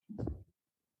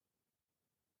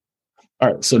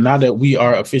All right. So now that we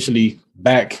are officially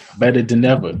back, better than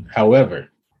ever. However,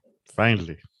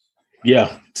 finally,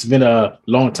 yeah, it's been a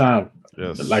long time.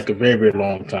 Yes. Like a very, very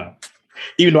long time.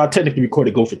 Even though I technically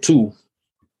recorded Go for 2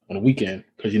 on the weekend,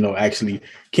 because actually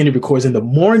Kenny records in the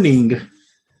morning.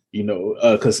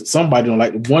 Because somebody don't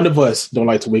like, one of us don't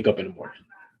like to wake up in the morning.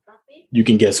 You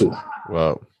can guess who.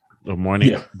 Well, the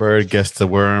morning bird gets the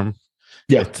worm.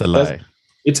 Yeah, it's a lie.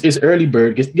 It's early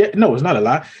bird gets. Yeah, no, it's not a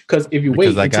lie. Because if you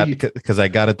wait, because I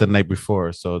got it the night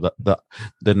before, so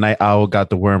the night owl got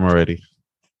the worm already.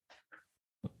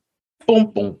 Boom,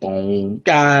 boom, boom.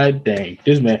 God dang,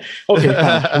 this man.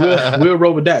 Okay, we'll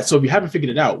roll with that. So if you haven't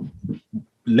figured it out,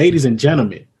 ladies and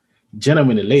gentlemen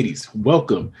and ladies,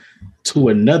 welcome to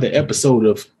another episode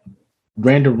of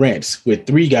Random Rants with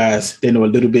three guys that know a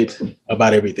little bit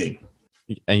about everything.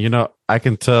 And I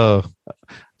can tell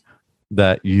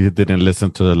that you didn't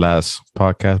listen to the last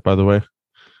podcast, by the way.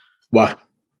 Why?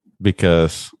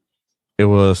 Because it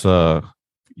was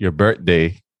your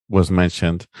birthday was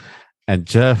mentioned, and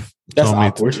Jeff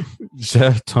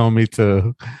told me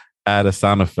to add a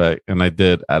sound effect, and I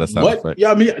did add a sound effect.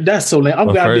 Yeah, I mean, that's so lame. I'm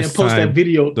glad I didn't post that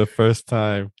video. The first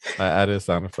time I added a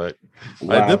sound effect.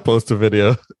 Wow. I did post a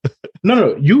video.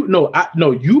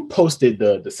 You posted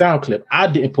the sound clip. I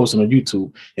didn't post it on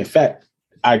YouTube. In fact,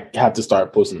 I have to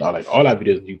start posting all our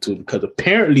videos on YouTube, because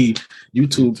apparently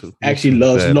YouTube actually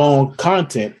loves long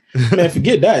content. Man,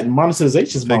 forget that.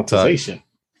 Monetization is monetization.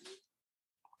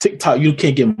 TikTok, you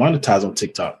can't get monetized on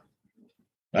TikTok.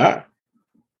 All right.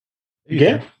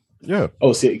 Yeah. Yeah.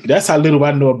 Oh, see, that's how little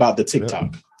I know about the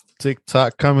TikTok. Yeah.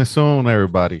 TikTok coming soon,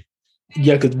 everybody.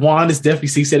 Yeah, because Juan is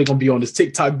definitely said it's gonna be on his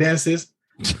TikTok dances.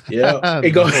 Yeah,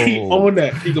 he gonna be on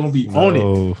that. He gonna be on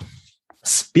it.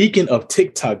 Speaking of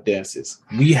TikTok dances,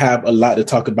 we have a lot to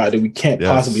talk about that we can't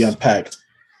possibly unpack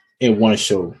in one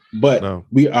show, but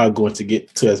we are going to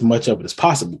get to as much of it as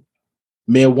possible.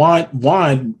 Man,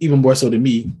 Juan, even more so than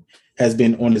me, has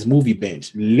been on his movie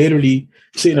bench, literally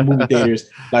sitting in movie theaters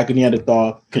like a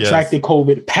Neanderthal, contracting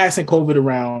COVID, passing COVID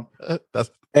around. That's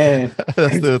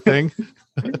still a thing.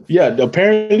 Yeah,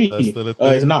 apparently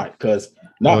it's not, because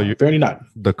apparently not.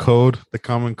 The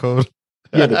common code.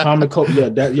 Yeah, the common code.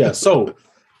 Yeah, So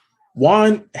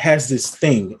Juan has this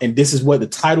thing, and this is what the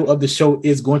title of the show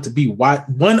is going to be. Why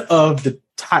one of the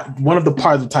parts of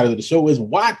the title of the show is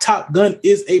why Top Gun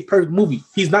is a perfect movie.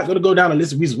 He's not going to go down a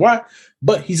list of reasons why,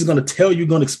 but he's going to tell you,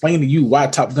 going to explain to you why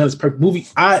Top Gun is a perfect movie.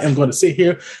 I am going to sit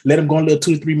here, let him go on a little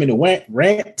 2 to 3 minute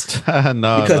rant.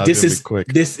 Because this is quick.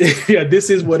 This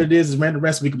is what it is. It's random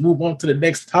rest. We can move on to the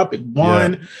next topic.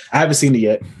 One, I haven't seen it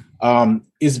yet.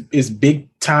 Is big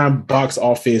time box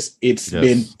office. It's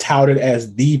been touted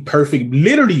as the perfect,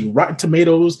 literally Rotten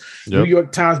Tomatoes, New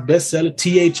York Times bestseller,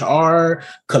 THR,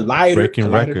 Collider, breaking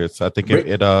records. I think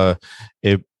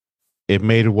it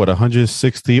made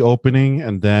 160 opening,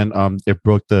 and then it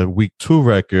broke the week 2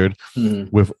 record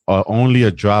with only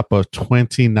a drop of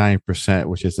 29%,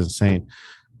 which is insane.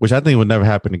 Which I think would never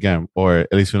happen again, or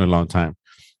at least in a long time.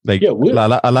 Like a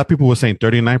lot of people were saying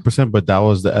 39%, but that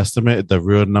was the estimate. The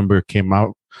real number came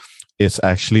out. It's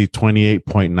actually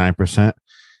 28.9%.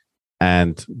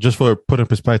 And just for put in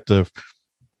perspective,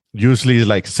 usually it's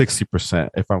like 60%,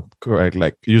 if I'm correct.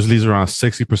 Like usually it's around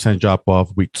 60% drop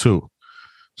off week 2.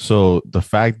 So the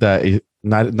fact that it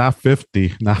not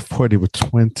 50, not 40, but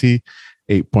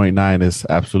 28.9 is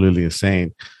absolutely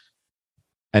insane.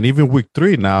 And even week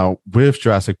 3 now with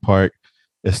Jurassic Park,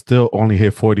 it still only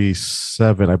hit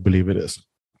 47, I believe it is.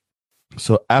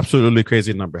 So absolutely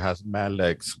crazy number, has mad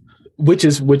legs. Which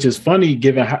is funny,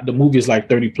 given how the movie is like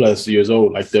 30 plus years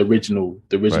old, like the original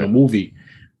movie.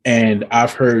 And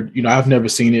I've heard, I've never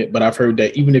seen it, but I've heard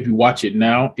that even if you watch it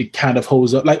now, it kind of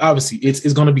holds up. Like obviously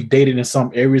it's going to be dated in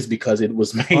some areas because it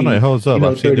was made, it holds up.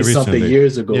 30 something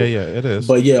years ago. Yeah, it is.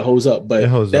 But yeah, it holds up. But it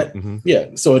holds up. Mm-hmm. Yeah.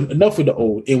 So enough with the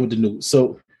old, in with the new.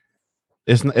 So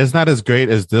it's not as great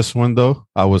as this one, though,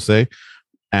 I would say.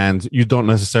 And you don't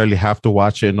necessarily have to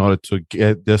watch it in order to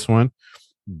get this one.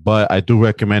 But I do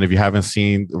recommend, if you haven't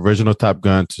seen the original Top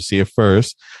Gun, to see it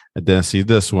first and then see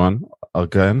this one.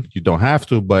 Again, you don't have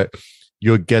to, but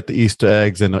you'll get the Easter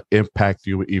eggs and it'll impact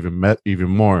you even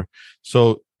more.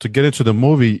 So to get into the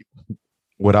movie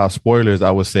without spoilers,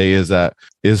 I would say is that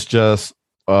it's just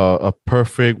a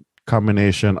perfect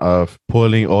combination of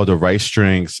pulling all the right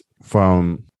strings,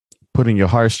 from putting your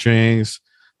heartstrings,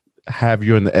 have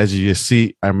you on the edge of your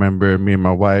seat. I remember me and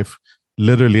my wife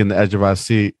literally in the edge of our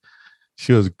seat.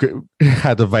 She was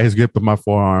had the vice grip of my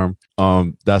forearm.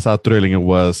 That's how thrilling it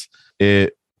was.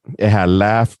 It had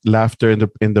laughter in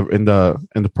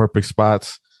the perfect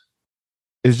spots.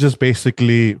 It's just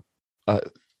basically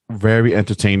very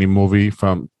entertaining movie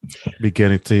from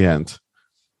beginning to the end.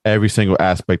 Every single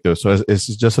aspect of it. So it's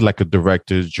just like a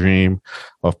director's dream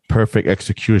of perfect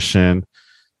execution,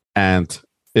 and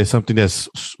it's something that's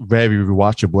very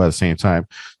rewatchable at the same time.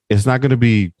 It's not going to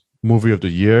be movie of the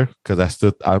year because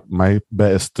my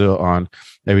bet is still on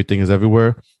Everything Is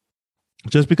Everywhere,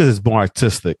 just because it's more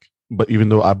artistic. But even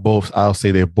though I'll say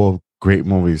they're both great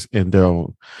movies in their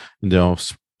own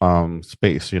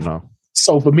space,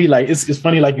 So for me, like it's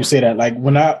funny, like you say that. Like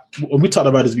when we talked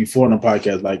about this before on the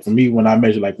podcast, like for me, when I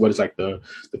measure like what is like the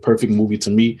perfect movie to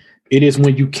me, it is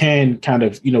when you can kind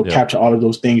of capture all of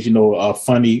those things,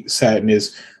 funny,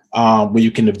 sadness, when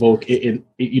you can evoke it,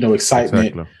 excitement.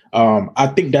 Exactly. I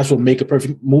think that's what make a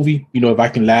perfect movie. If I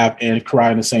can laugh and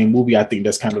cry in the same movie, I think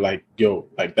that's kind of like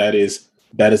that is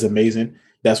amazing.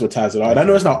 That's what ties it all. And I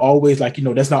know it's not always like,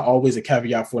 that's not always a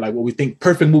caveat for like what we think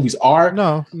perfect movies are.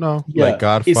 No. Yeah, like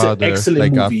Godfather. It's an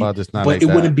excellent movie, Godfather's not but like it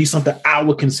that. wouldn't be something I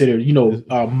would consider,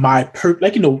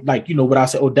 what I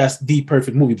say, oh, that's the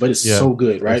perfect movie, but it's so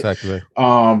good, right? Exactly.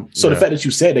 So the fact that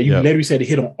you said that, you literally said it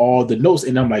hit on all the notes,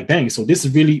 and I'm like, dang, so this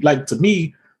is really like to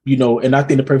me, and I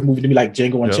think the perfect movie to me, like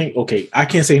Django Unchained. Okay, I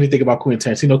can't say anything about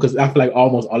Quentin Tarantino because I feel like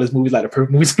almost all his movies like the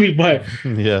perfect movies to me, but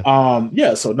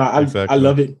so now I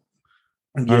love it.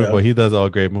 Yeah, but he does all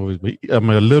great movies. But a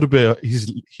little bit. He's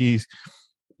he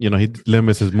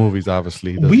limits his movies.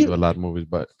 Obviously, he doesn't do a lot of movies,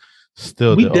 but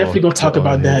still, we definitely gonna talk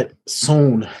about that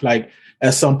soon, like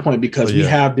at some point, because we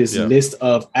have this list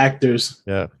of actors.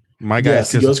 Yeah, my guy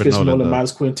is Christopher Nolan,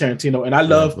 minus Quentin Tarantino, and I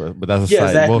love, but that's a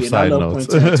side, both side and I love notes.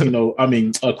 Quentin Tarantino. I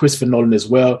mean, Christopher Nolan as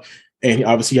well, and he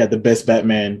obviously had the best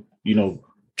Batman,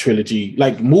 trilogy,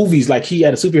 like movies. Like he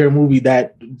had a superhero movie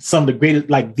that some of the greatest,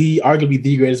 like arguably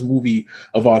the greatest movie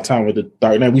of all time with The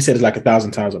Dark Knight. We said it like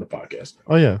 1,000 times on the podcast.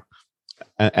 Oh yeah,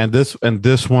 and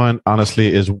this one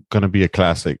honestly is going to be a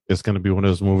classic. It's going to be one of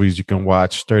those movies you can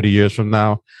watch 30 years from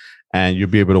now, and you'll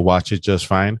be able to watch it just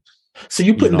fine. So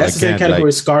you put that's the same category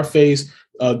as Scarface,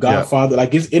 Godfather.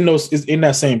 Like it's in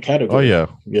that same category. Oh yeah.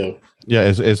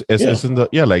 It's in the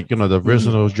the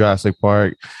original Jurassic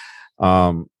Park.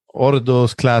 All of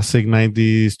those classic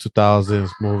 90s, 2000s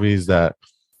movies that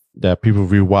people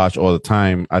rewatch all the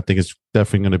time, I think it's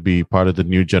definitely going to be part of the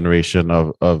new generation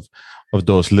of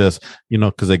those lists.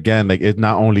 Because again, like it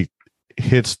not only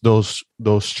hits those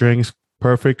strings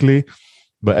perfectly,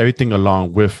 but everything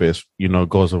along with it,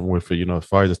 goes on with it. As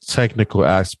far as the technical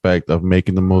aspect of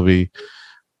making the movie,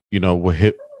 will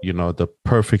hit, the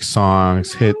perfect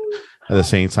songs hit at the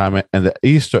same time, and the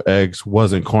Easter eggs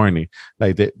wasn't corny.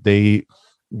 Like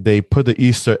they put the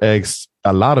Easter eggs,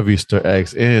 a lot of Easter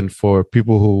eggs in for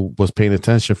people who was paying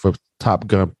attention for Top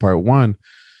Gun Part 1.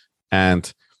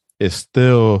 And it's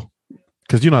still,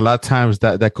 because, a lot of times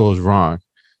that goes wrong,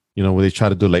 when they try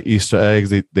to do like Easter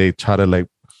eggs, they try to like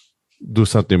do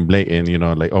something blatant,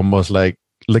 like almost like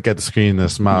look at the screen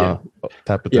and smile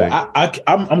type of thing.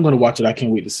 I'm going to watch it. I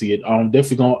can't wait to see it. I'm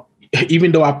definitely going to,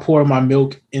 even though I pour my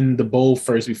milk in the bowl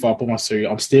first before I put my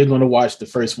cereal, I'm still going to watch the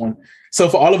first one. So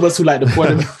for all of us who like to pour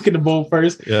the milk in the bowl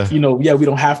first, we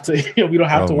don't have to,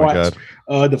 watch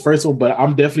the first one. But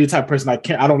I'm definitely the type of person I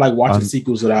don't like watching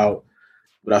sequels without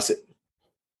it.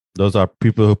 Those are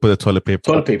people who put the toilet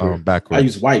paper backwards. I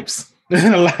use wipes.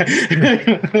 But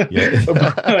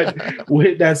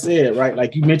with that said, right?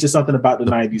 Like you mentioned something about the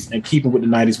 90s and keeping with the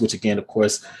 90s, which again, of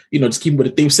course, just keeping with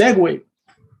the theme. Segue.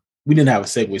 We didn't have a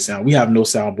segue sound. We have no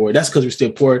soundboard. That's because we're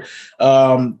still poor.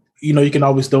 You can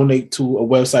always donate to a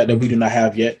website that we do not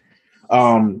have yet.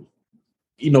 Juan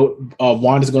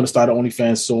is going to start an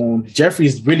OnlyFans soon. Jeffrey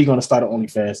is really going to start an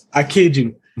OnlyFans. I kid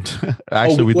you.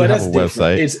 Actually, we do have a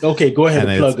website. It's okay. Go ahead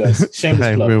and plug us.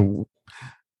 Shameless plug.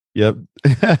 Yep.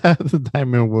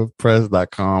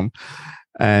 diamondwoodpress.com.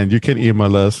 And you can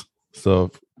email us. So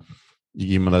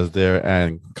you email us there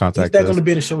and contact us. Is that going to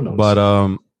be in the show notes? But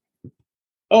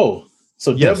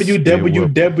so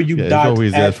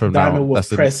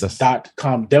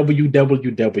www.diamondwoodpress.com.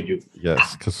 www.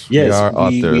 Yes, because we are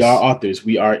authors. We are authors.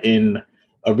 We are in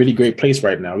a really great place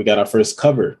right now. We got our first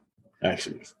cover,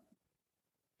 actually,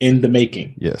 in the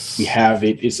making. Yes, we have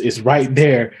it. It's right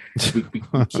there.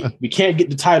 We can't get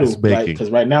the title right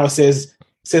because right now it says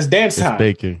dance time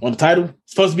on the title.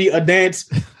 It's supposed to be a dance.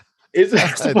 It's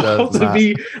supposed to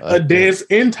be a dance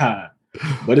in time,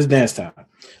 but it's dance time.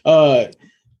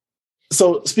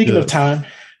 So speaking of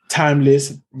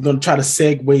timeless, we're going to try to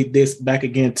segue this back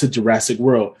again to Jurassic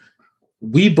World.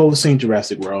 We both seen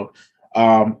Jurassic World.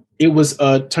 It was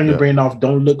turn your brain off.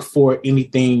 Don't look for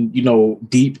anything,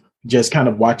 deep. Just kind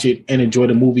of watch it and enjoy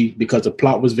the movie because the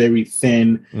plot was very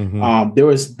thin. Mm-hmm. There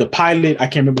was the pilot. I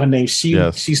can't remember her name. She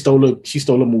stole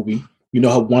a movie. You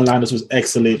know, her one-liners was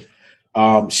excellent.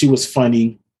 She was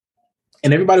funny.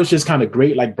 And everybody was just kind of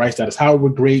great. Like Bryce Dallas Howard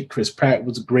was great. Chris Pratt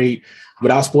was great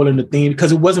without spoiling the theme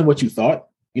because it wasn't what you thought.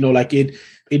 You know, like they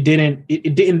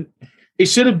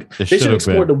should have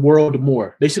explored the world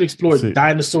more. They should explore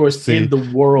dinosaurs in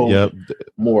the world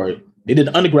more. They did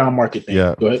the underground market thing.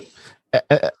 Yeah. Go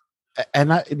ahead. And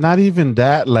not even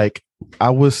that, like I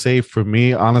would say for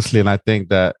me, honestly, and I think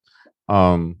that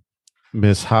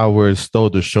Miss Howard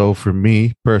stole the show for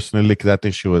me personally, because I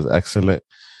think she was excellent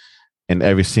in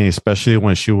every scene, especially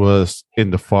when she was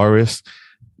in the forest.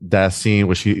 That scene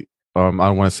where she, I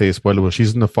don't want to say a spoiler, but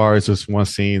she's in the forest. There's one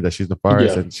scene that she's in the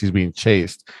forest and she's being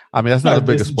chased. I mean, that's not the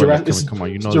biggest spoiler. Come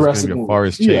on, you know, there's going to be a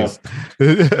forest chase.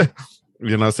 You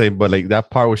know what I'm saying? But like that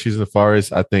part where she's in the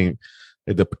forest, I think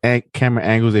the camera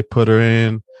angles they put her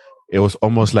in, it was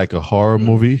almost like a horror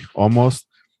movie. Almost,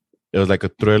 it was like a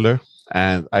thriller.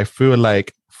 And I feel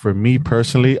like for me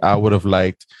personally, I would have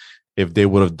liked if they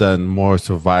would have done more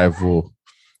survival,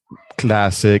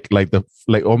 classic, like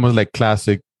almost like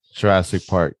classic Jurassic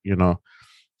Park, you know,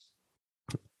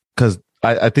 because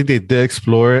I think they did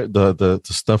explore the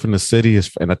stuff in the city,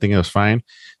 and I think it was fine.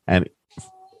 And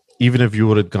even if you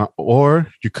would have gone, or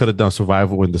you could have done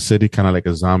survival in the city, kind of like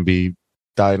a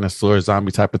dinosaur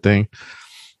zombie type of thing,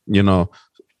 you know.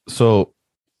 So,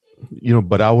 you know,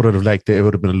 but I would have liked it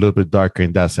would have been a little bit darker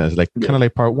in that sense, like kind of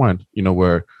like part one, you know,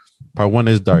 where part one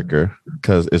is darker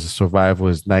because it's a survival,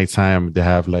 it's nighttime, they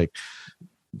have like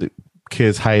the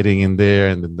kids hiding in there,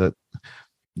 and then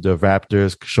the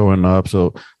raptors showing up.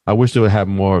 So I wish they would have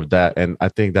more of that. And I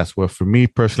think that's what, for me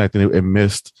personally, I think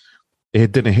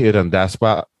it didn't hit on that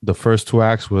spot. The first two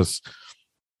acts was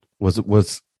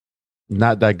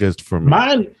not that good for me.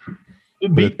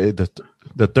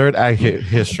 The third act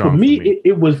hit strong. For me,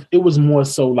 it was more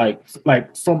so like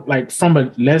from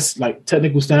a less like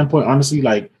technical standpoint, honestly,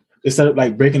 like instead of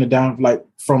like breaking it down like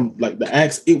from like the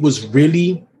acts, it was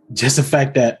really just the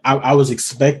fact that I was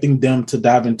expecting them to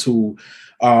dive into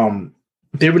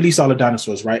they released all the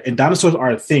dinosaurs, right? And dinosaurs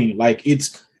are a thing. Like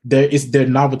it's their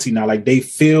novelty now. Like they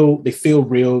feel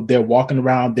real. They're walking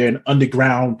around, they're in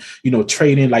underground, you know,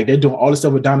 trading, like they're doing all this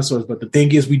stuff with dinosaurs. But the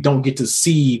thing is, we don't get to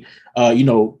see you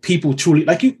know, people truly,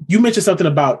 like you mentioned something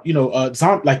about, you know,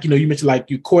 like, you know, you mentioned like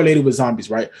you correlated with zombies,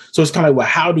 right? So it's kind of like, well,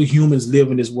 how do humans live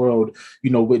in this world, you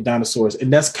know, with dinosaurs?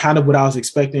 And that's kind of what I was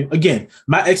expecting. Again,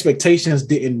 my expectations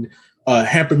didn't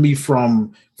hamper me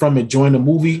from enjoying the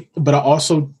movie, but I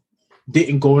also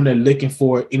didn't go in there looking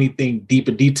for anything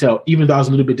deeper detail, even though I was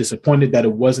a little bit disappointed that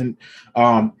it wasn't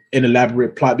an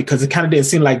elaborate plot, because it kind of didn't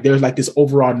seem like there's like this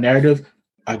overall narrative.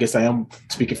 I guess I am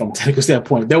speaking from a technical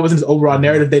standpoint. There wasn't this overall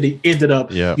narrative that they ended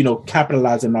up, you know,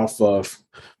 capitalizing off of.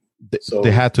 So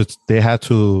they had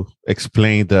to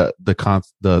explain the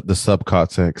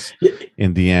subcontext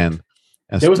in the end.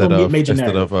 There was no major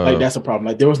narrative. Like that's a problem.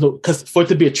 Like there was no, because for it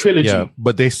to be a trilogy. Yeah,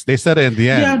 but they said it in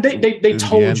the end. Yeah, they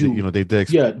told end, you. You know, they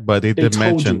did. But they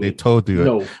told you.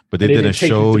 No, but they didn't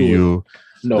show you.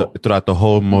 Throughout the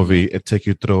whole movie and take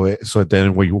you through it. So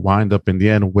then when you wind up in the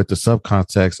end with the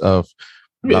subcontext of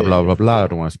blah, blah, blah, blah. I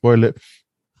don't want to spoil it,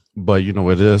 but you know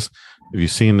what it is if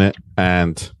you've seen it.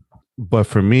 But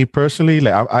for me personally,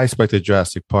 like I expected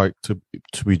Jurassic Park to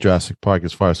be Jurassic Park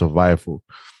as far as survival.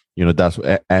 You know, that's,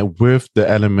 and with the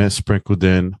elements sprinkled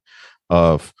in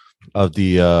of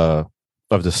the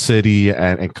city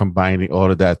and combining all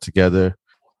of that together.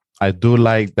 I do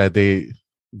like that they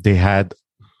had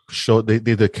they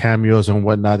did the cameos and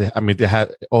whatnot. They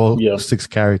had all 6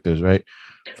 characters, right?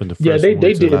 From the first they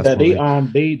did that.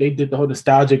 Movie. They did the whole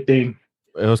nostalgic thing.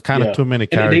 It was kind of too many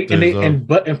characters, and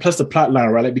plus the plot line,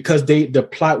 right? Like because the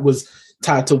plot was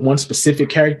tied to one specific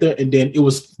character, and then it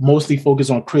was mostly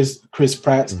focused on Chris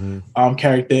Pratt's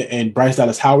character and Bryce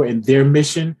Dallas Howard and their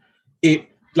mission. It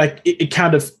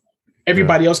kind of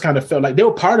everybody else kind of felt like they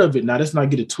were part of it. Now let's not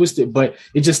get it twisted, but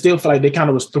it just still felt like they kind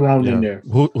of was thrown in there.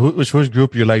 Which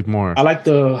group you like more? I like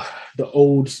the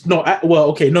old. No,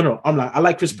 I'm not. I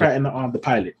like Chris Pratt and the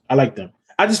pilot. I like them.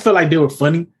 I just felt like they were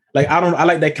funny. Like I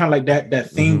like that kind of like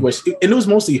that thing where and it was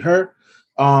mostly her.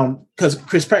 Because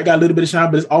Chris Pratt got a little bit of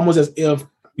shine, but it's almost as if,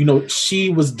 you know, she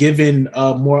was given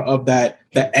more of that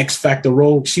X factor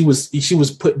role. She was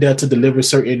put there to deliver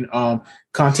certain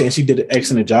content, and she did an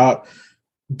excellent job.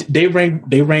 They rank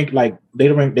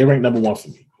number one for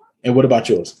me. And what about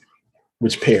yours?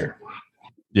 Which pair?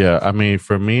 Yeah, I mean,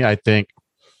 for me, I think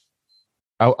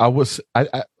I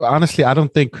honestly I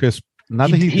don't think Chris.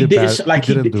 Not that he didn't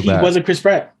do bad. He wasn't Chris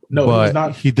Pratt. No, he was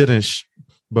not. He didn't.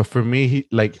 But for me,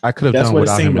 I could have done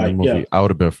without him in the movie. I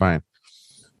would have been fine.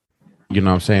 you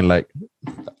know what I'm saying? Like,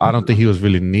 I don't think he was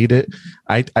really needed.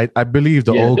 I believe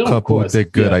the old couple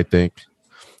did good, I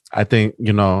think,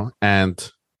 you know,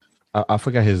 and I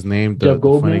forgot his name, the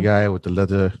funny guy with the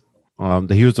leather.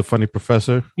 He was the funny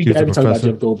professor. He was the professor. About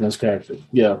Jeff Goldblum's character.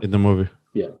 Yeah. In the movie.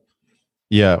 Yeah.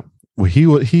 Yeah. Well, he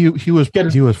was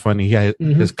funny. He had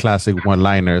his classic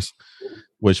one-liners,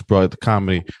 which brought the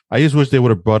comedy. I just wish they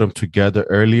would have brought them together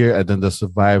earlier and then the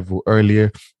survival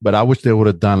earlier. But I wish they would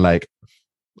have done like,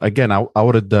 again, I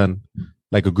would have done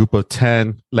like a group of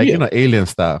 10, like, you know, Alien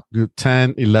style, group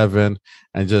 10, 11,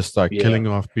 and just start killing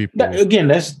off people.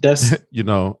 That's you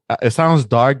know, it sounds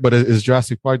dark, but it's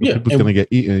Jurassic Park. People's going to get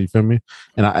eaten, you feel me?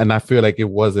 And I feel like it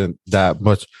wasn't that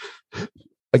much.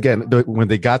 Again, when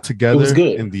they got together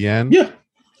in the end,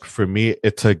 for me,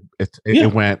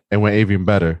 it went even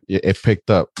better. It picked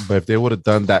up. But if they would have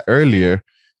done that earlier,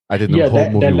 I think the whole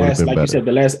movie would have been better. Like you said,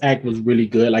 the last act was really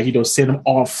good. Like, you know, seeing them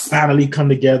all finally come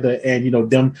together and, you know,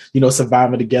 them, you know,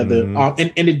 surviving together.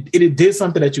 And it did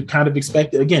something that you kind of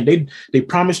expected. Again, they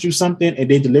promised you something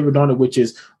and they delivered on it, which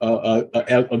is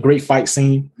a great fight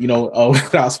scene, you know,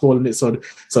 without spoiling it. So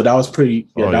that was pretty,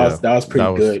 that was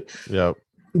pretty good. Yeah.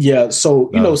 Yeah, so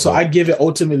you know, so I give it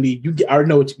ultimately. I already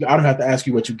know. I don't have to ask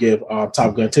you what you give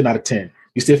Top Gun. 10 out of 10.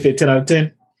 You still fit 10 out of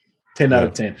 10? 10 out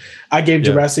of 10. I gave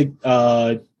Jurassic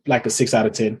like a 6 out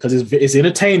of 10 because it's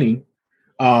entertaining.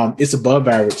 It's above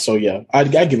average. So yeah, I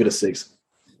give it a 6.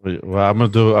 Well, I'm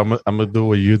gonna do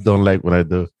what you don't like what I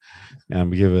do, and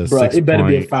I'm gonna give it a 6. It better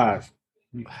be a 5.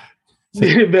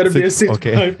 It better be a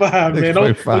 6.5, man. Don't,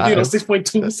 you know,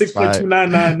 6.2,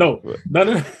 6.299. No, none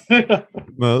of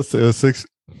no, it's a 6.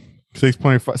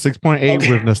 6.5, 6.8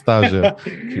 with nostalgia.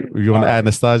 You want to add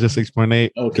nostalgia?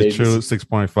 6.8. Okay, the true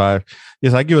 6.5.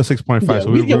 Yes, I give it 6.5. Yeah, so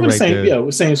we're right there. Yeah,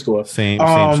 same score. Same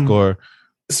score.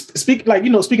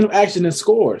 Speaking of action and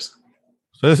scores.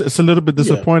 So it's a little bit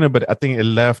disappointing, but I think it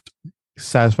left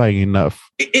satisfying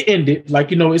enough. It ended like,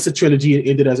 you know, it's a trilogy. It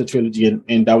ended as a trilogy,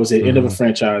 and that was the end of a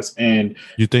franchise. And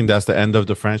you think that's the end of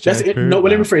the franchise? That's it. No,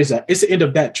 let me rephrase that. It's the end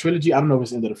of that trilogy. I don't know if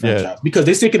it's the end of the franchise because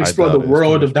they still can explore the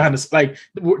world of dinosaurs. Like,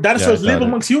 dinosaurs live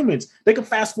amongst humans. They can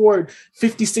fast forward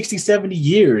 50, 60, 70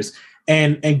 years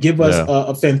and give us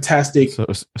a fantastic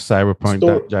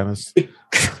cyberpunk Janus.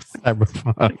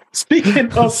 Cyberpunk.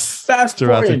 Speaking of fast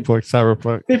Jurassic Park,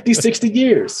 cyberpunk. 50, 60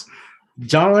 years.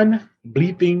 Jon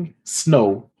bleeping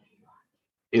Snow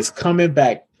is coming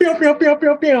back. Pew, pew, pew,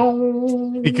 pew,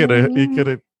 pew. He could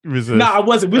have resisted. No, I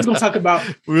wasn't. We was gonna talk about.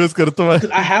 We was gonna talk.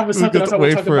 I have something else I want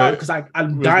to talk about because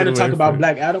I'm dying to talk about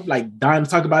Black Adam. Like dying to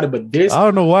talk about it, but this I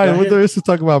don't know why. What there is to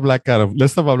talk about Black Adam?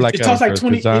 Let's talk about Black Adam. It talks like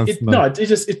 20.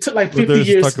 It took like 50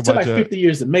 years. It took like 50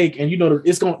 years to make, and you know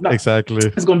it's going exactly.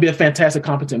 It's going to be a fantastic,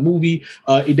 competent movie.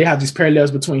 They have these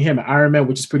parallels between him and Iron Man,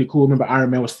 which is pretty cool. Remember,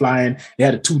 Iron Man was flying. They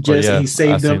had the 2 jets, and he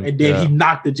saved them, and then he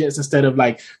knocked the jets instead of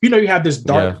like you have this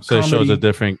dark. So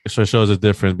comedy. It shows a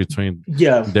difference between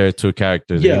their 2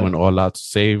 characters. He went all out to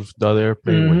save the other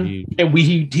airplane.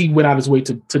 He went out his way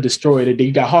to destroy it. And then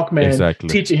you got Hawkman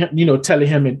teaching him, telling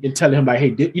him like,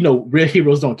 hey, real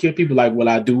heroes don't kill people. Like, well,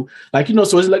 I do. Like,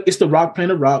 so it's like it's The Rock playing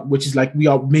The Rock, which is like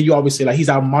you always say like he's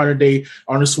our modern day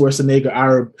Arnold Schwarzenegger,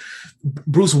 our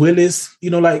Bruce Willis.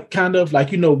 Like kind of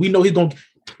like we know he's not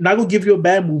gonna give you a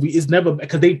bad movie. It's never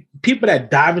because people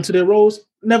that dive into their roles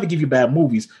never give you bad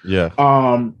movies. Yeah.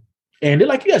 And they're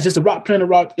like, it's just The Rock playing The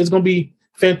Rock. It's gonna be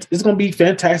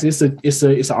fantastic. It's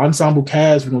an ensemble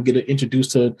cast. We're gonna get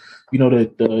introduced to the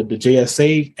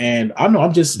JSA, and I know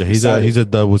I'm just he's a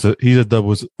doubles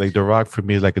like The Rock for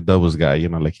me is like a doubles guy.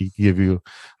 Like he give you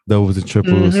doubles and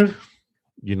triples. And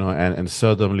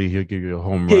seldomly he'll give you a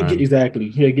home run. He'll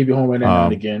give you a home run now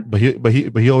and again. But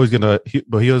he always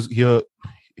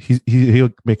he'll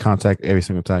make contact every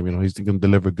single time. He's gonna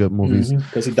deliver good movies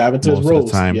because he dive into his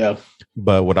roles. Yeah.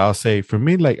 But what I'll say for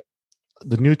me, like.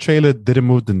 The new trailer didn't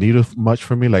move the needle much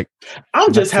for me. Like,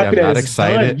 I'm just happy that it's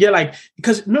excited. Done. Yeah, like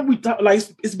because remember we thought like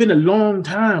it's been a long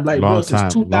time. Like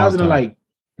since 2000 like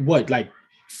what like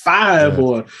 5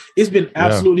 or it's been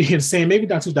absolutely insane. Maybe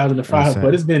not 2005,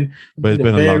 but it's been a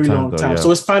very long time. So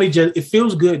it's finally it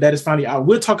feels good that it's finally out.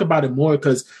 We'll talk about it more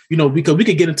because we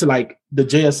could get into like the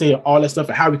JSA and all that stuff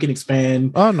and how we can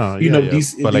expand. Oh no,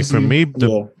 these. But like for me,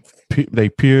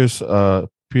 like Pierce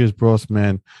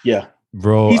Brosnan. Yeah.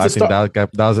 Bro, I think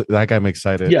that guy makes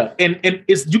excited. Yeah, and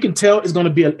it's you can tell it's going to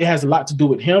be it has a lot to do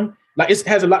with him. Like it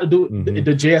has a lot to do with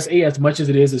the JSA as much as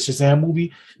it is a Shazam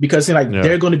movie because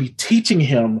they're going to be teaching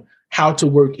him how to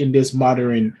work in this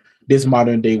modern this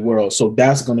modern day world. So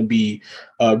that's going to be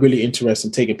really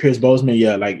interesting. Taking Pierce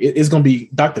Brosnan, like it's going to be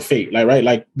Dr. Fate, like right,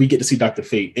 like we get to see Dr.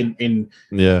 Fate in and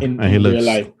he real looks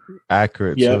life,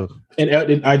 accurate. Yeah, too. And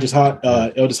Eldest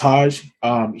Hodge,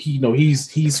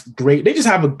 he's great. They just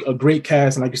have a great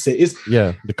cast, and like you said, it's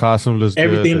the costume looks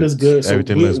everything good. looks good. So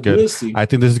everything looks good. We'll see. I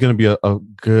think this is going to be a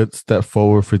good step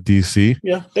forward for DC.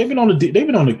 Yeah, they've been on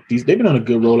a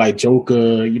good roll, like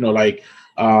Joker, like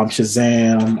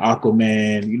Shazam,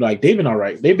 Aquaman, like they've been all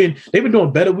right. They've been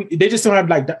doing better. They just don't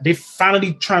have they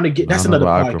finally trying to get. That's another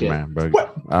podcast. Aquaman,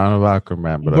 what? I don't know about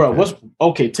Aquaman, but bro,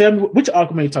 tell me which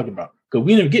Aquaman you talking about? Because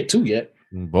we didn't get two yet.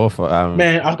 Both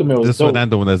man, Aquaman was this dope.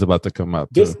 Fernando one that's about to come out.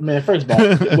 Too. Man, first of all,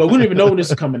 well, we don't even know when this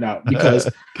is coming out because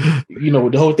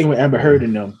the whole thing with Amber Heard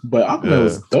and them. But Aquaman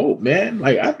was dope, man.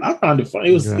 Like I found it fun.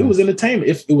 It was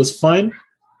entertainment. It was fun.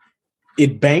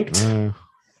 It banked.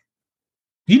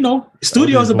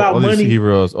 Studios about money.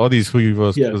 All these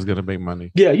heroes is gonna make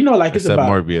money. Yeah, like it's about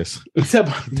Morbius. Except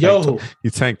he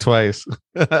tanked twice.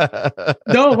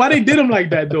 No, why they did him like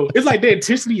that though? It's like they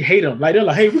intentionally hate him. Like they're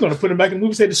like, hey, we're gonna put him back in the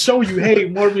movie to show you, hey,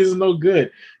 Morbius is no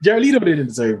good. Jared Leto didn't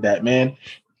deserve that, man.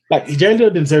 Like Jared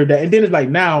Leto didn't deserve that. And then it's like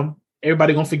now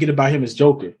everybody gonna forget about him as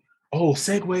Joker. Oh,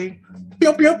 segue.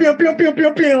 Pew, pew, pew, pew, pew,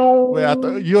 pew, pew. Wait, I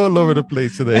thought you're all over the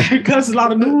place today. Because it's a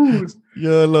lot of news.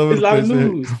 You're all over the place. It's a lot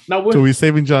of news. Now, so we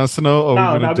saving Jon Snow?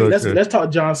 Or let's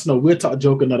talk Jon Snow. We'll talk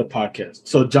Joker another podcast.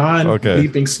 So Jon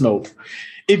Bleeping Snow.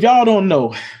 If y'all don't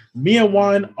know, me and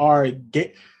Juan are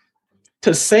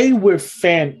to say we're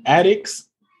fan addicts.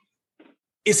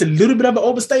 It's a little bit of an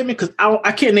overstatement because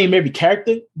I can't name every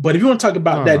character. But if you want to talk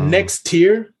about next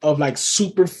tier of like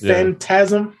super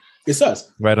phantasm. It's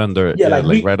us. Right under it. Yeah,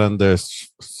 right under.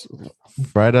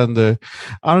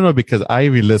 I don't know because I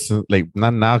re-listen,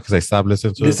 not now because I stopped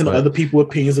listening to listen to other people's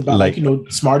opinions about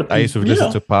smarter people. I used to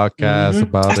listen to podcasts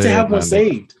about it. I still have one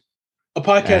saved. A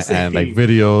podcast and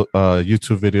video,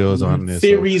 YouTube videos on this.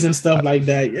 Theories and stuff like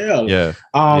that.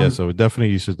 Yeah. So we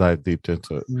definitely you should dive deep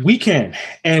into it. We can.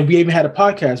 And we even had a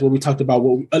podcast where we talked about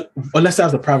unless that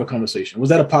was a private conversation.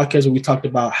 Was that a podcast where we talked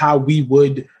about how we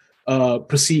would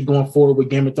proceed going forward with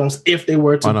Game of Thrones if they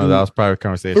were to that was private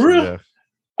conversation. For real? Yeah.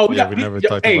 Oh, we never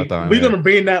talked about that. We're gonna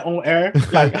bring that on air,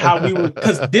 like how we would,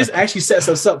 because this actually sets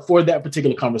us up for that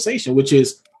particular conversation, which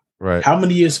is how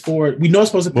many years forward. We know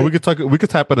it's supposed to. Well, we could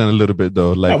tap it in a little bit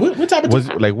though. Like,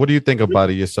 what do you think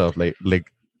about it yourself?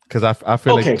 Like, because I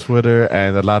feel like Twitter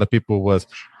and a lot of people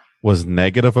was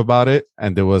negative about it,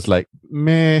 and there was like,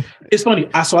 meh. It's funny.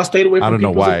 I stayed away from. I don't know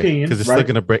why, opinions because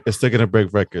it's still gonna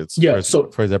break records. Yeah.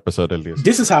 First episode at least.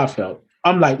 This is how I felt.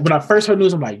 I'm like, when I first heard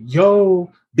news, I'm like,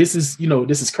 yo, this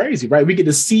is crazy, right? We get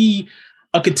to see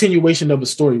a continuation of a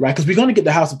story, right? Because we're gonna get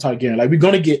the House of Targaryen, like we're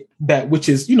gonna get that, which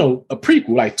is a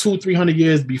prequel, like 200-300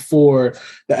 years before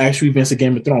the actual events of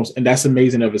Game of Thrones, and that's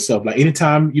amazing of itself. Like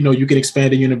anytime you can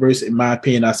expand the universe, in my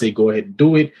opinion, I say go ahead and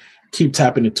do it. Keep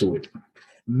tapping into it.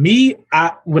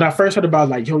 When I first heard about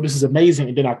it, like, yo, this is amazing.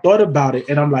 And then I thought about it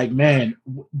and I'm like, man,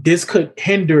 this could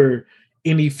hinder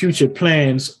any future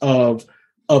plans of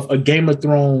a Game of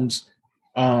Thrones,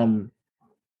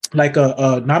 like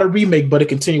not a remake, but a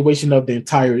continuation of the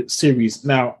entire series.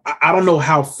 Now, I don't know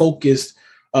how focused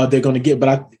they're going to get,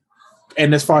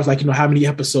 and as far as how many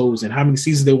episodes and how many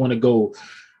seasons they want to go,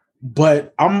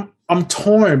 but I'm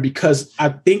torn because I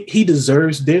think he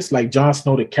deserves this. Like Jon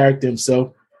Snow, the character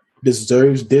himself,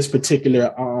 deserves this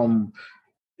particular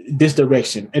this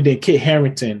direction. And then Kit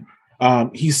Harington,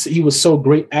 he was so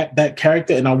great at that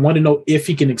character, and I want to know if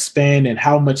he can expand and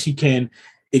how much he can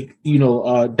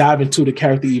dive into the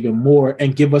character even more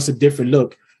and give us a different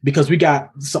look, because we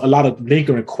got a lot of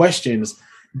lingering questions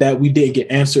that we didn't get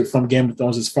answered from Game of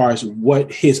Thrones as far as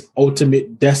what his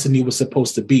ultimate destiny was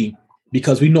supposed to be,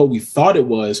 because we know we thought it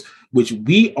was, which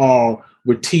we all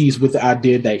were teased with the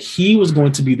idea that he was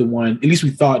going to be the one, at least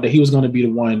we thought that he was going to be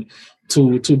the one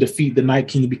to defeat the Night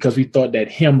King, because we thought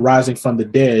that him rising from the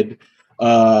dead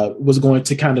was going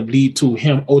to kind of lead to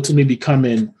him ultimately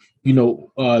becoming,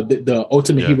 the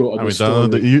ultimate hero of the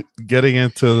story. Getting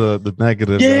into the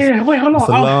negative. Yeah, wait, hold on. It's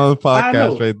a long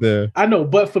podcast right there. I know,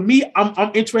 but for me,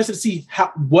 I'm interested to see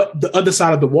what the other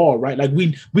side of the wall, right? Like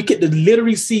we get to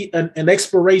literally see an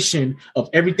exploration of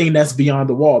everything that's beyond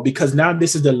the wall, because now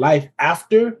this is the life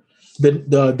after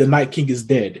the Night King is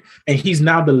dead, and he's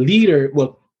now the leader.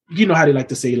 Well, you know how they like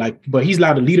to say, but he's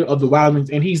now the leader of the wildlings,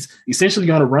 and he's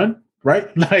essentially on a run, right?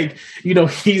 Like,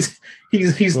 he's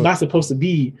not supposed to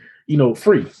be,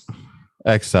 free.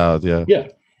 Exiled, yeah. Yeah.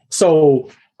 So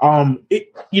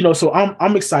So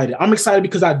I'm excited. I'm excited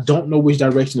because I don't know which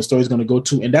direction the story is going to go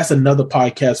to, and that's another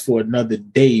podcast for another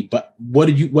day. But what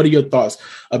are your thoughts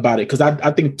about it? Because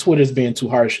I think Twitter's being too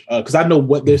harsh. Because I know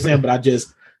what they're saying, but I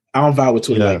don't vibe with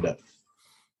Twitter like that.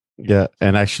 Yeah,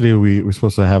 and actually, we're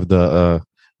supposed to have the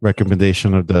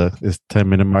recommendation of this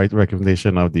 10-minute mark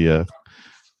recommendation of the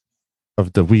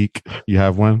week. You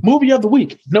have one? Movie of the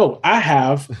week? No, I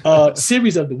have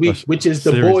series of the week, which is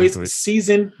The Boys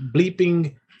season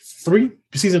 3,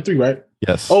 right?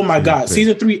 Yes. Oh my God,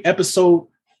 season 3 episode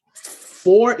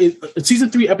 4 is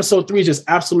episode 3 is just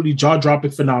absolutely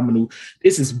jaw-dropping, phenomenal.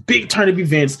 This is big turn of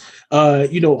events.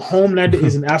 Homelander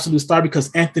is an absolute star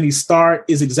because Anthony Starr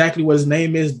is exactly what his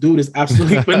name is. Dude is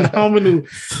absolutely phenomenal.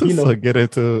 So get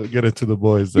into The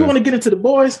Boys. You want to get into The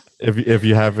Boys? If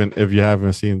you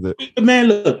haven't seen the man,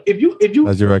 look, if you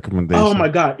that's your recommendation. Oh my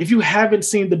God, if you haven't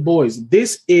seen The Boys,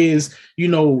 this is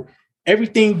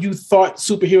everything you thought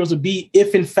superheroes would be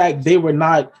if in fact they were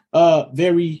not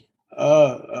very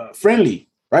friendly,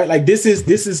 right? Like this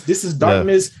is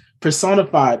darkness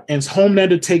personified, and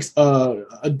Homelander takes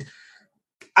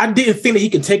I didn't think that he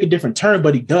could take a different turn,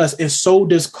 but he does, and so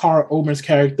does Carl Urban's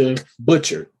character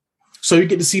Butcher. So you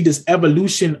get to see this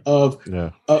evolution of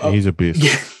he's a beast.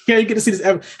 Yeah, you get to see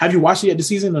this. Have you watched it yet this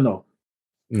season or no?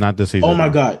 Not this season. Oh my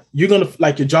God, you're gonna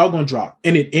your jaw gonna drop,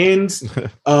 and it ends.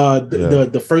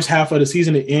 The first half of the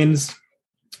season, it ends,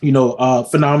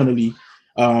 phenomenally.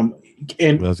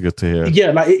 And that's good to hear. Yeah,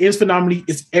 like it ends phenomenally.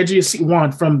 It's edge of your seat,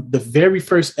 Juan. From the very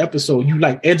first episode, you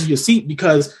like edge of your seat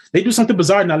because they do something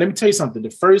bizarre. Now, let me tell you something.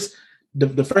 The first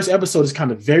episode is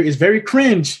it's very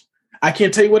cringe. I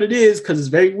can't tell you what it is because it's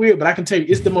very weird, but I can tell you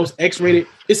it's the most X-rated.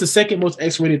 It's the second most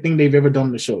X-rated thing they've ever done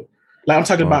on the show. Like I'm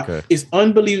talking about, it's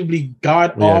unbelievably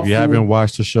god-awful. Yeah, if you haven't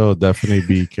watched the show, definitely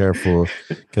be careful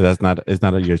because it's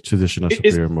not your traditional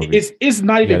superhero movie. It's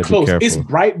not even close. It's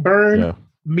Brightburn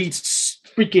meets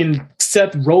freaking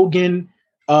Seth Rogen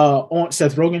on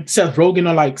Seth Rogen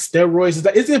on like steroids.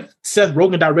 It's if Seth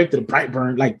Rogen directed a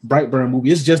Brightburn movie.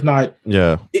 It's just not.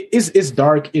 Yeah, it's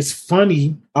dark. It's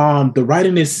funny. The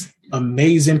writing is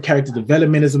amazing. Character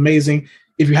development is amazing.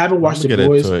 If you haven't watched The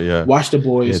Boys, watch The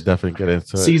Boys. Yeah, definitely get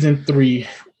into it. Season 3.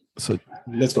 So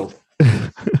let's go.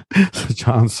 So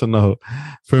Jon Snow.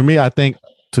 For me, I think,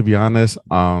 to be honest,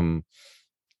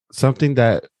 something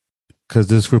that, because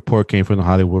this report came from the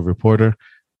Hollywood Reporter,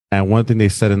 and one thing they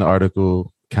said in the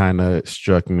article kind of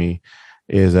struck me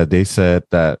is that they said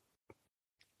that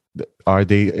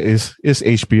is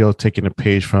HBO taking a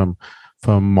page from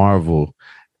Marvel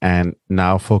and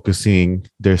now focusing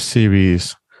their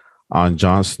series on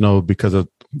Jon Snow because of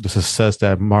the success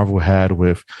that Marvel had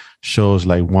with shows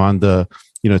like Wanda,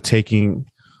 taking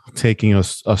a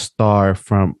star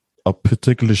from a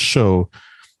particular show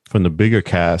from the bigger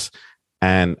cast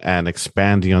and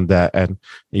expanding on that, and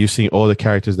you're seeing all the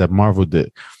characters that Marvel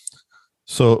did.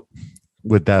 So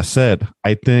with that said,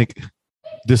 I think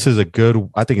this is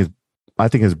I think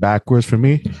it's backwards for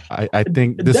me. I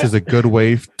think this is a good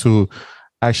way to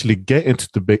actually get into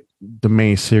the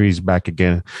main series back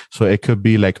again. So it could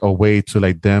be like a way to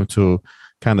like them to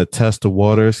kind of test the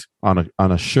waters on a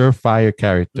surefire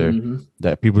character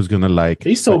that people's gonna like.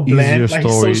 He's so bland, like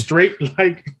he's so straight.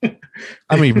 Like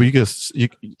I mean, you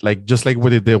like just like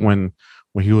what they did when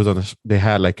he was on they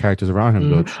had like characters around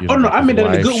him. I mean that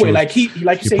in a good way. Like you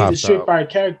say, he's a surefire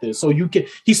character. So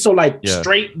he's so like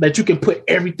straight that you can put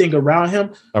everything around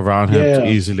him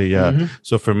easily. Yeah. Mm-hmm.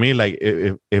 So for me, like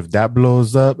if that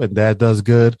blows up and that does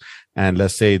good, and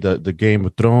let's say the Game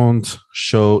of Thrones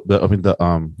show, the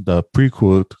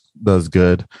prequel does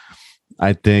good,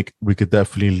 I think we could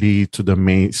definitely lead to the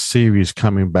main series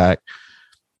coming back.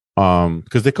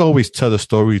 Because they can always tell the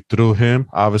story through him,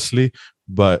 obviously,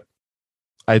 but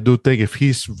I do think if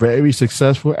he's very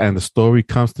successful and the story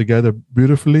comes together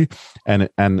beautifully, and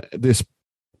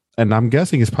I'm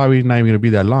guessing it's probably not even going to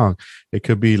be that long. It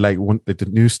could be like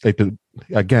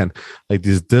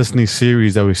these Disney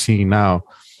series that we're seeing now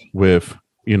with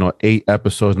 8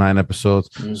 episodes, 9 episodes.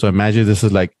 Mm-hmm. So imagine this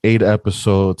is like 8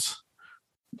 episodes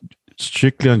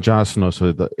strictly on Jon Snow,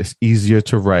 so it's easier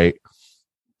to write.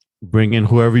 Bring in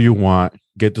whoever you want,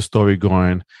 get the story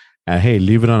going. And hey,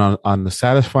 leave it on the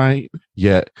satisfying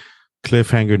yet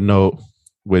cliffhanger note,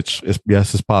 which is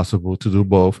it's possible to do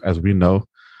both, as we know.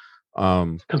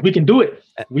 Because we can do it.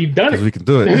 We've done it. We can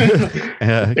do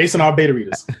it based on our beta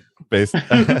readers.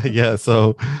 Yeah.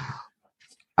 So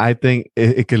I think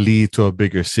it could lead to a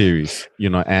bigger series,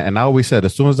 and I always said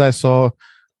as soon as I saw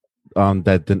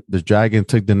that the dragon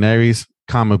took Daenerys,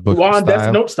 comic book Juan,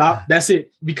 style. Stop. That's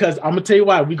it. Because I'm gonna tell you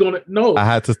why. We're gonna no.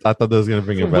 I thought they was gonna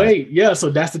bring it back. Wait, yeah. So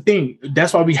that's the thing.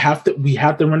 That's why we have to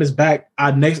run this back.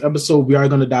 Our next episode, we are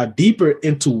gonna dive deeper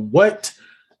into what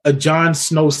a Jon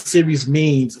Snow series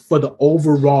means for the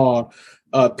overall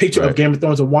picture of Game of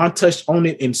Thrones. And Juan touched on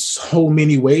it in so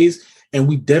many ways, and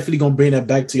we definitely gonna bring that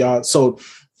back to y'all. So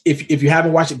if you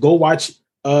haven't watched it, go watch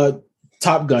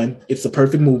Top Gun. It's the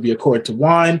perfect movie according to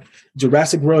Juan.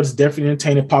 Jurassic World is definitely an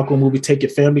entertaining popcorn movie. Take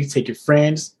your family, take your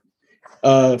friends.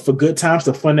 For good times,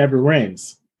 the fun never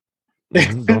ends.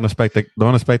 Don't expect the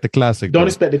classic. Don't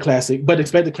expect the classic, but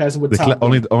expect the classic with Top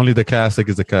Gun. Only the classic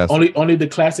is the classic. Only the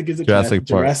classic is the Jurassic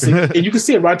classic. Jurassic, and you can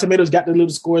see it. Rotten Tomatoes got the little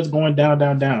scores going down.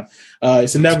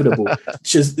 It's inevitable.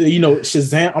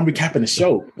 Shazam. I'm recapping the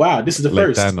show. Wow, this is the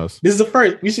first. Thanos. This is the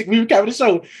first. We recapping the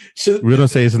show. We don't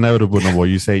say it's inevitable no more.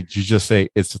 You just say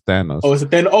it's a Thanos. Oh, it's a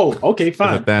Thanos. Oh, okay,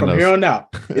 fine. From here on out,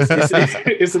 it's a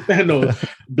Thanos.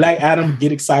 Black Adam.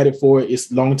 Get excited for it.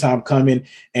 It's a long time coming,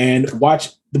 and watch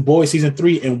The Boys season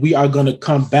 3, and we are gonna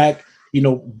come back,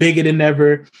 bigger than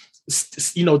ever.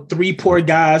 3 poor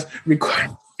guys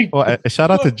recording. Oh,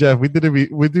 shout out to Jeff. We didn't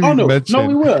mention. No,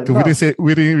 we will. No. We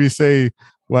didn't even say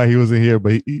why he wasn't here,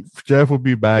 but Jeff will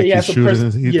be back. He's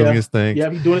shooting. He's doing his thing.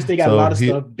 Yeah, he's doing his thing. Got a lot of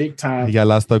stuff, big time. He got a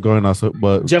lot of stuff going on. So,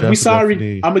 but Jeff, we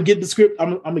sorry. I'm gonna get the script.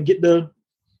 I'm gonna get the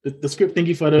script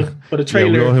thingy for the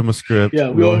trailer. Yeah, we owe him a script. Yeah,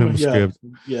 we owe him a script.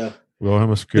 Yeah, we owe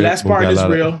him a script. The last part is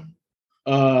real.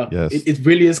 Yes. It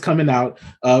really is coming out.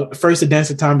 First, the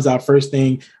Dance of Time is our first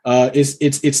thing.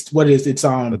 It's what is it? It's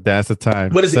the Dance of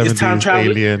Time. What is it? It's time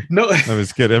travel. Alien. No, I'm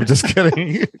just kidding. Just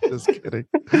kidding.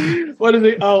 What is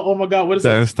it? Oh my God! What is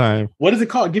Dance Time? What is it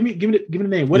called? Give me the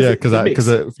name. What is it?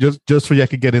 Because just so you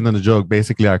can get in on the joke.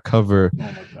 Basically, our cover. Oh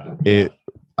my God.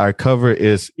 Our cover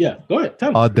is go ahead.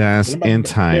 Tell me. A Dance in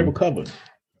Time.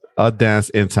 A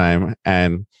Dance in Time,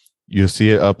 and you'll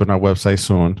see it up on our website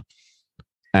soon.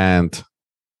 And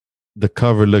the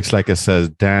cover looks like it says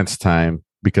Dance Time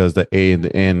because the A and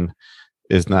the N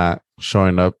is not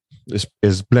showing up.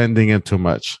 It's blending in too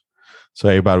much. So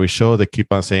everybody we show, they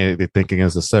keep on saying they're thinking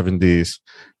it's the 70s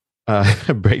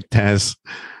breakdance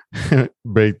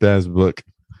book.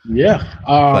 Yeah.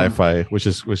 Sci-fi, which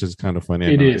is kind of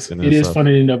funny. It is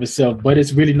funny in and of itself, but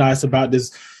it's really nice about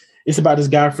this. It's about this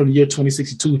guy from the year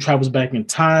 2062 who travels back in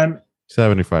time.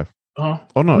 75. Oh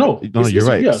no! You're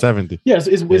right. Yeah. 70. Yes,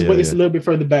 it's a little bit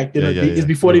further back. It's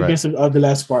before the events of the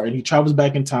last part, and he travels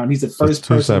back in time. He's the first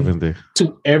person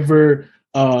to ever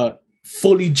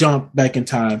fully jump back in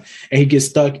time, and he gets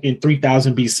stuck in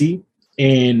 3000 BC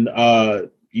in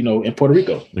Puerto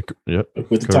Rico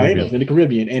with the Taínos in the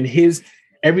Caribbean, and his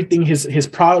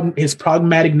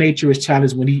pragmatic nature is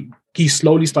challenged when he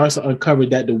slowly starts to uncover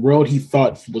that the world he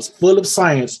thought was full of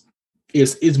science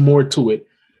is more to it.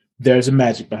 There's a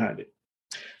magic behind it.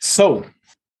 So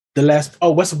what's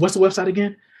the website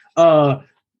again?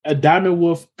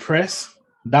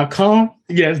 DiamondWolfPress.com.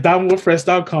 Yes,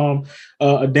 DiamondWolfPress.com.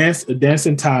 A Dance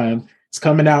in Time. It's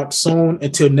coming out soon.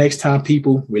 Until next time,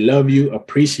 people, we love you,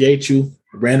 appreciate you.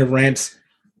 Random Rants.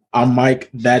 I'm Mike.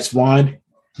 That's Juan.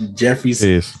 Jeffrey's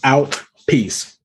out. Peace.